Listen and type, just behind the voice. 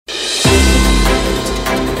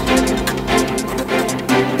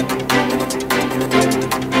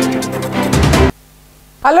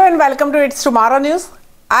Hello and welcome to It's Tomorrow News.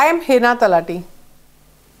 I am Hina Talati.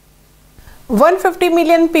 150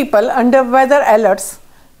 million people under weather alerts,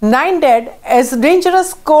 9 dead as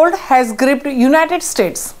dangerous cold has gripped United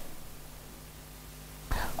States.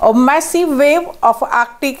 A massive wave of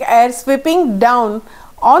Arctic air sweeping down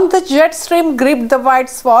on the jet stream gripped the wide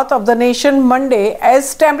swath of the nation Monday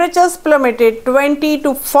as temperatures plummeted 20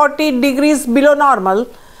 to 40 degrees below normal,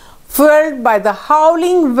 fueled by the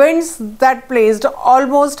howling winds that placed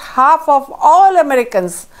almost half of all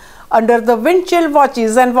Americans under the wind chill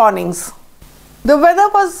watches and warnings. The weather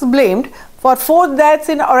was blamed for 4 deaths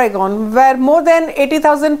in Oregon, where more than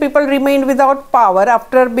 80,000 people remained without power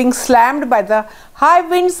after being slammed by the high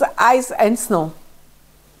winds, ice and snow.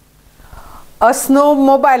 A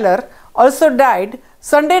snowmobiler also died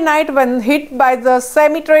Sunday night when hit by the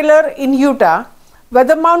semi-trailer in Utah, where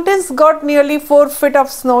the mountains got nearly 4 feet of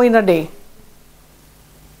snow in a day.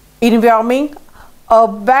 In Wyoming, a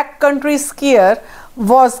backcountry skier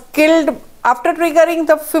was killed after triggering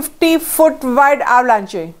the 50-foot wide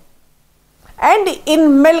avalanche. And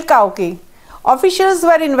in Milwaukee, officials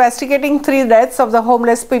were investigating 3 deaths of the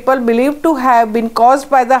homeless people believed to have been caused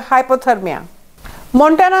by the hypothermia.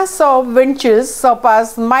 Montana saw wind chills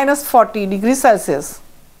surpass minus 40 degrees Celsius.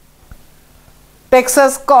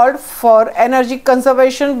 Texas called for energy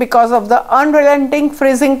conservation because of the unrelenting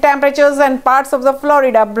freezing temperatures, and parts of the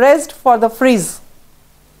Florida braced for the freeze.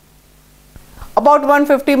 About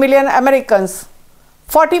 150 million Americans,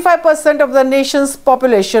 45% of the nation's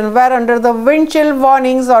population, were under the wind chill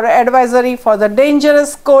warnings or advisory for the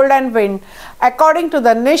dangerous cold and wind, according to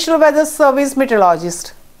the National Weather Service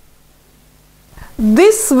meteorologist.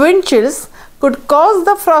 These wind chills could cause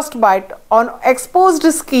the frostbite on exposed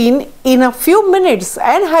skin in a few minutes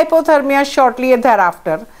and hypothermia shortly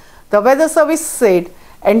thereafter, the Weather Service said,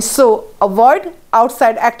 and so avoid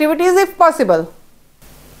outside activities if possible.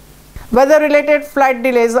 Weather-related flight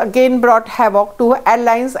delays again brought havoc to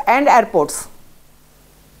airlines and airports.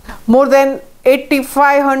 More than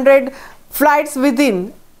 8,500 flights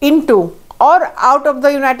within, into, or out of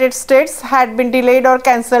the United States had been delayed or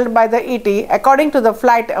cancelled by the ET, according to the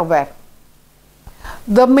FlightAware.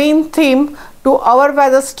 The main theme to our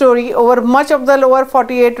weather story over much of the lower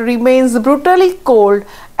 48 remains brutally cold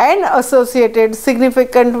and associated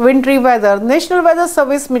significant wintry weather, National Weather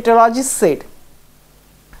Service meteorologists said.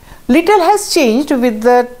 Little has changed with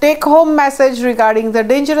the take-home message regarding the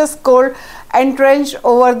dangerous cold entrenched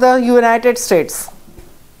over the United States.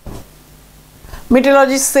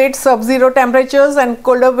 Meteorologists said sub-zero temperatures and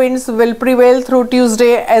colder winds will prevail through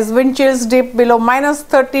Tuesday as wind chills dip below minus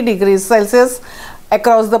 30 degrees Celsius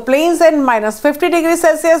across the plains and minus 50 degrees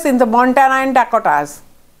Celsius in the Montana and Dakotas.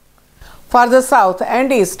 Farther south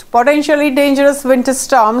and east, potentially dangerous winter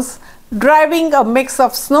storms driving a mix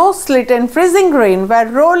of snow, sleet and freezing rain were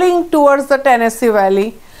rolling towards the Tennessee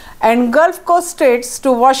Valley and Gulf Coast states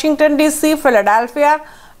to Washington, D.C., Philadelphia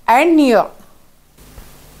and New York.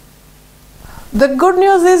 The good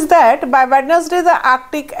news is that by Wednesday the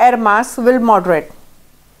Arctic air mass will moderate.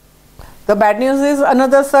 The bad news is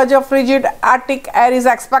another surge of frigid Arctic air is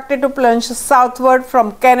expected to plunge southward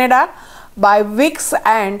from Canada by week's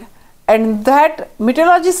end, and that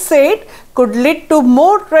meteorologists said could lead to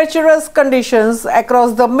more treacherous conditions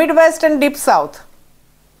across the Midwest and deep south.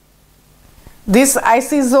 This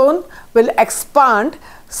icy zone will expand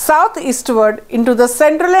southeastward into the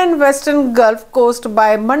central and western Gulf Coast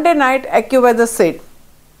by Monday night, AccuWeather said.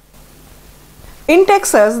 In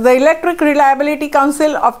Texas, the Electric Reliability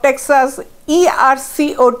Council of Texas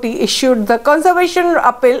ERCOT issued the conservation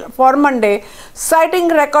appeal for Monday, citing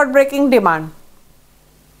record-breaking demand.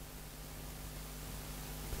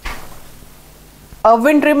 A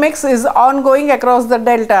wintry mix is ongoing across the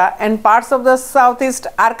Delta and parts of the southeast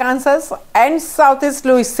Arkansas and southeast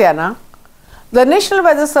Louisiana, the National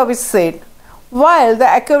Weather Service said, while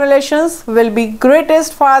the accumulations will be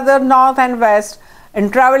greatest farther north and west,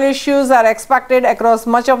 and travel issues are expected across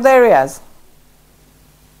much of the areas.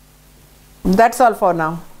 That's all for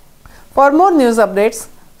now. For more news updates,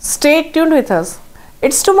 stay tuned with us.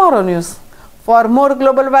 It's Tomorrow News. For more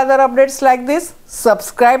global weather updates like this,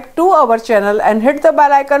 subscribe to our channel and hit the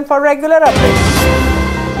bell icon for regular updates.